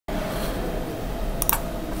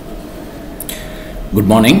Good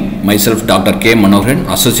morning. Myself Dr. K. Manoharan,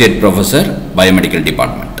 Associate Professor, Biomedical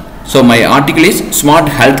Department. So my article is Smart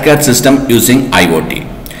Healthcare System using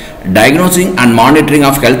IoT. Diagnosing and monitoring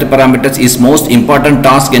of health parameters is most important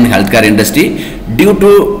task in healthcare industry. Due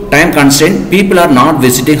to time constraint, people are not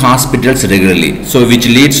visiting hospitals regularly, so which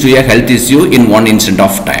leads to a health issue in one instant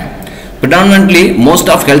of time. Predominantly, most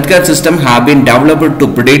of healthcare systems have been developed to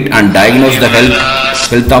predict and diagnose the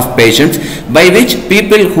health of patients, by which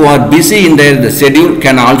people who are busy in their schedule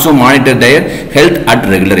can also monitor their health at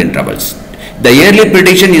regular intervals. The early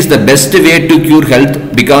prediction is the best way to cure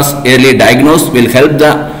health, because early diagnosis will help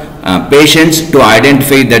the patients to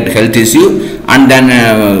identify that health issue and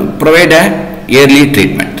then provide a early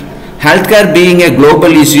treatment. Healthcare being a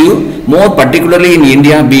global issue, more particularly in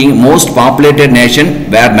India being most populated nation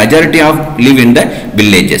where majority of live in the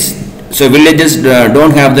villages. So villages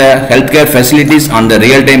don't have the healthcare facilities on the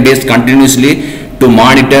real-time based continuously to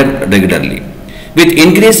monitor regularly. With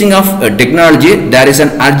increasing of technology, there is an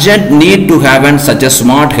urgent need to have such a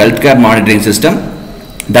smart healthcare monitoring system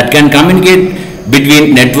that can communicate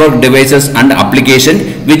between network devices and application,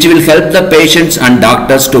 which will help the patients and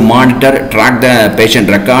doctors to monitor, track the patient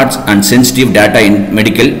records and sensitive data in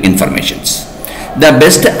medical informations. The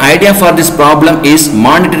best idea for this problem is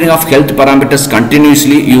monitoring of health parameters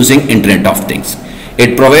continuously using Internet of Things.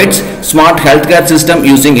 It provides smart healthcare system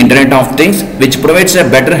using Internet of Things, which provides a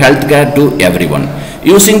better healthcare to everyone.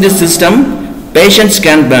 Using this system, patients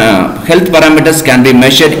health parameters can be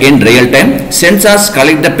measured in real time. Sensors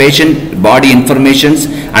collect the patient body informations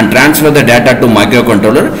and transfer the data to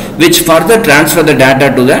microcontroller, which further transfer the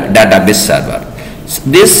data to the database server.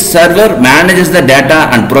 This server manages the data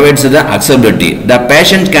and provides the accessibility. The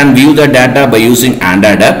patient can view the data by using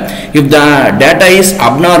Android app. If the data is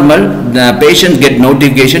abnormal, the patient get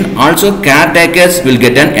notification. Also, caretakers will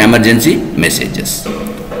get an emergency messages.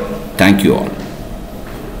 Thank you all.